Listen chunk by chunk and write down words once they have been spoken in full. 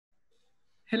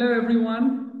Hello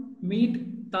everyone,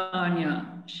 meet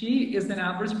Tanya. She is an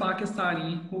average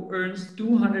Pakistani who earns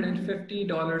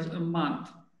 $250 a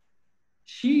month.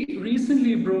 She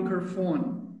recently broke her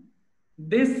phone.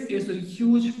 This is a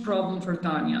huge problem for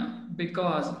Tanya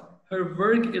because her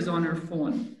work is on her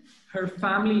phone, her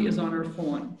family is on her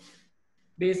phone,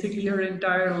 basically her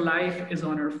entire life is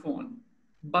on her phone.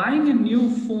 Buying a new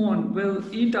phone will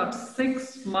eat up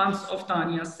 6 months of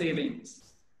Tanya's savings.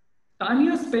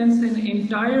 Tanya spends an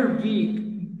entire week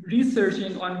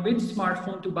researching on which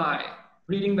smartphone to buy,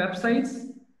 reading websites,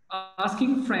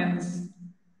 asking friends.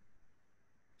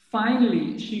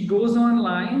 Finally, she goes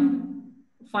online,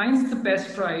 finds the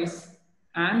best price,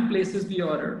 and places the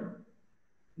order.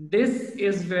 This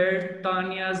is where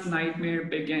Tanya's nightmare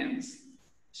begins.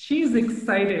 She's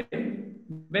excited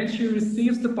when she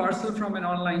receives the parcel from an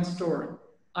online store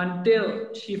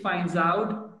until she finds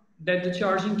out that the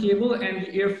charging cable and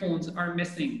the earphones are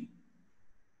missing.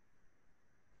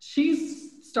 She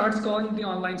starts calling the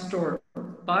online store,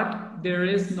 but there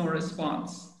is no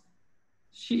response.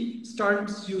 She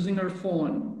starts using her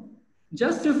phone.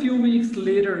 Just a few weeks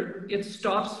later, it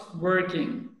stops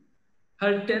working.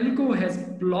 Her telco has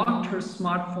blocked her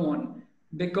smartphone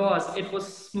because it was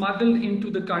smuggled into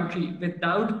the country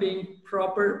without paying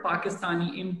proper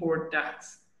Pakistani import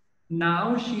tax.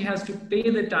 Now she has to pay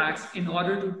the tax in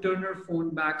order to turn her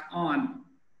phone back on.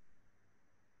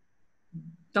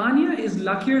 Tanya is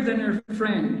luckier than her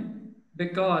friend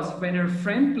because when her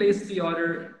friend placed the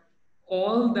order,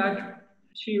 all that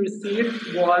she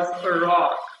received was a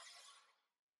rock.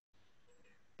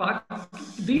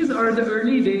 These are the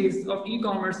early days of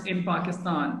e-commerce in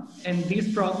Pakistan, and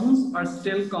these problems are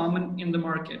still common in the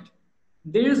market.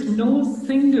 There is no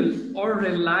single or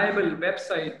reliable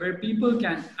website where people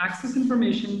can access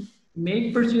information,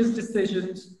 make purchase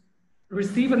decisions,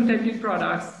 receive authentic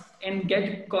products, and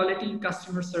get quality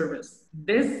customer service.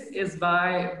 This is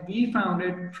why we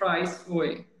founded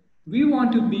PriceOye. We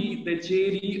want to be the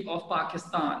JD of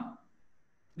Pakistan.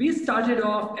 We started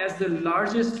off as the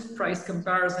largest price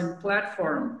comparison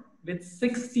platform with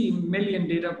 60 million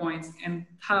data points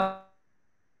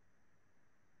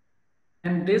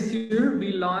and this year,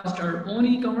 we launched our own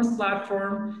e-commerce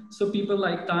platform so people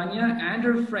like Tanya and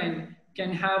her friend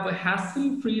can have a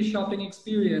hassle-free shopping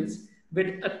experience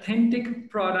with authentic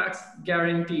products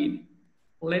guaranteed.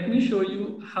 Let me show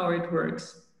you how it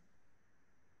works.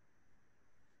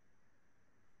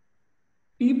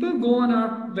 People go on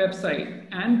our website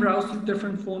and browse through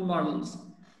different phone models.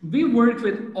 We work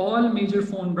with all major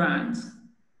phone brands.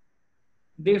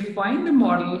 They find the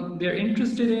model they're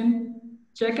interested in,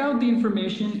 check out the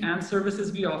information and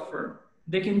services we offer.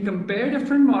 They can compare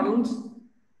different models,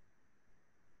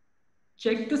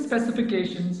 check the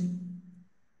specifications,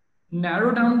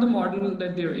 narrow down the model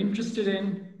that they're interested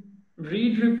in,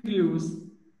 read reviews.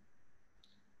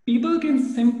 People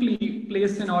can simply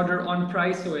place an order on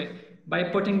PriceOye by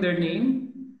putting their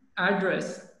name,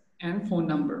 address, and phone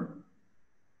number.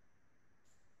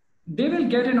 They will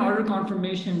get an order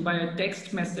confirmation by a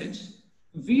text message.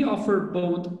 We offer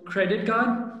both credit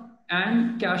card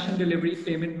and cash on delivery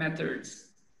payment methods.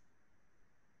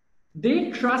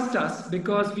 They trust us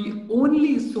because we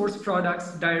only source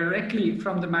products directly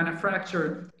from the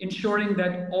manufacturer, ensuring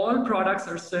that all products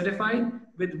are certified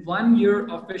with 1 year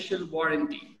official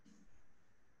warranty.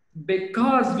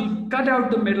 Because we cut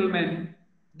out the middlemen,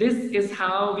 this is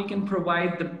how we can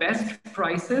provide the best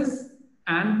prices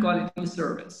and quality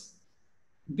service.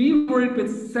 We work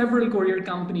with several courier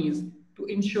companies to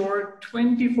ensure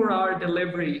 24-hour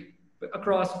delivery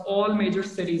across all major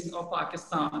cities of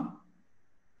Pakistan.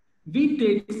 We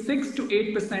take 6 to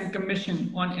 8%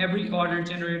 commission on every order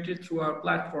generated through our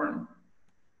platform.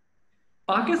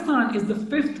 Pakistan is the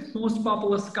 5th most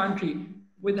populous country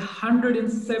with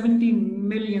 170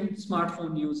 million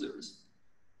smartphone users.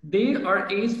 They are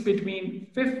aged between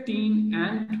 15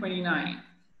 and 29.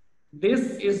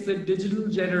 This is the digital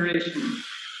generation.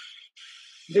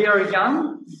 They are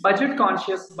young, budget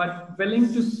conscious, but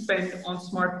willing to spend on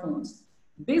smartphones.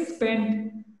 They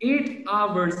spend 8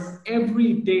 hours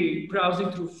every day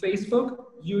browsing through Facebook,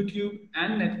 YouTube,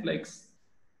 and Netflix.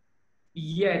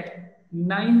 Yet,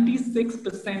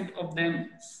 96% of them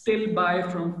still buy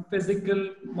from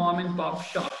physical mom and pop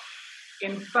shops.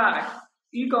 In fact,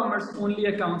 e-commerce only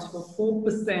accounts for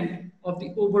 4% of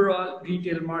the overall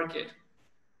retail market.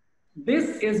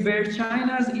 This is where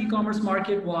China's e-commerce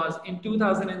market was in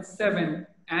 2007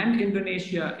 and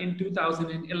Indonesia in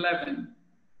 2011.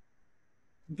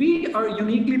 We are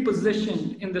uniquely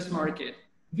positioned in this market.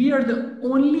 We are the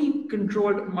only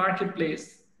controlled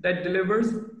marketplace that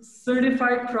delivers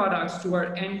certified products to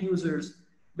our end users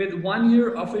with 1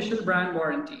 year official brand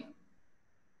warranty.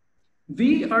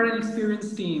 We are an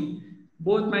experienced team.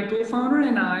 Both my co-founder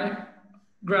and I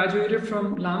graduated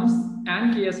from LUMS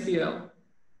and KSPL,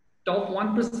 top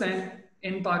 1%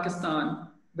 in Pakistan,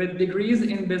 with degrees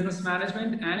in business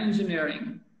management and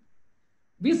engineering.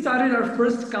 We started our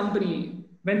first company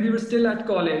when we were still at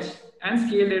college and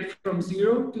scaled it from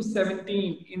 0 to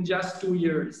 17 in just 2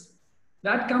 years.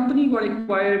 That company got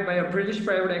acquired by a British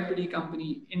private equity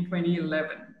company in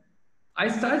 2011. I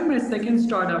started my second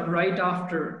startup right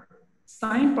after,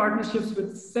 signed partnerships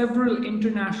with several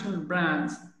international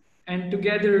brands, and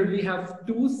together we have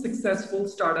 2 successful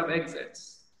startup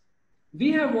exits.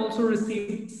 We have also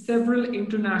received several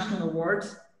international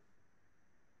awards.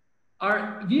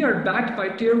 We are backed by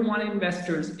tier 1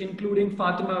 investors, including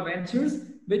Fatima Ventures,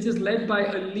 which is led by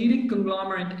a leading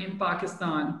conglomerate in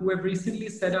Pakistan who have recently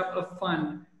set up a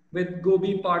fund with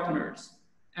Gobi Partners.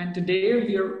 And today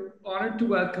we are honored to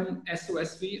welcome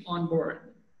SOSV on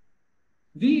board.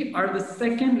 We are the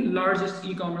second largest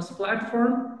e-commerce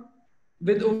platform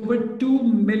with over 2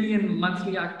 million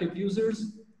monthly active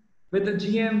users, with a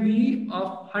GMV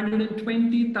of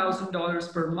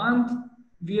 $120,000 per month.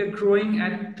 We are growing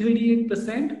at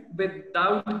 38%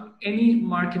 without any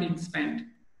marketing spend.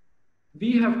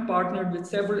 We have partnered with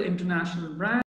several international brands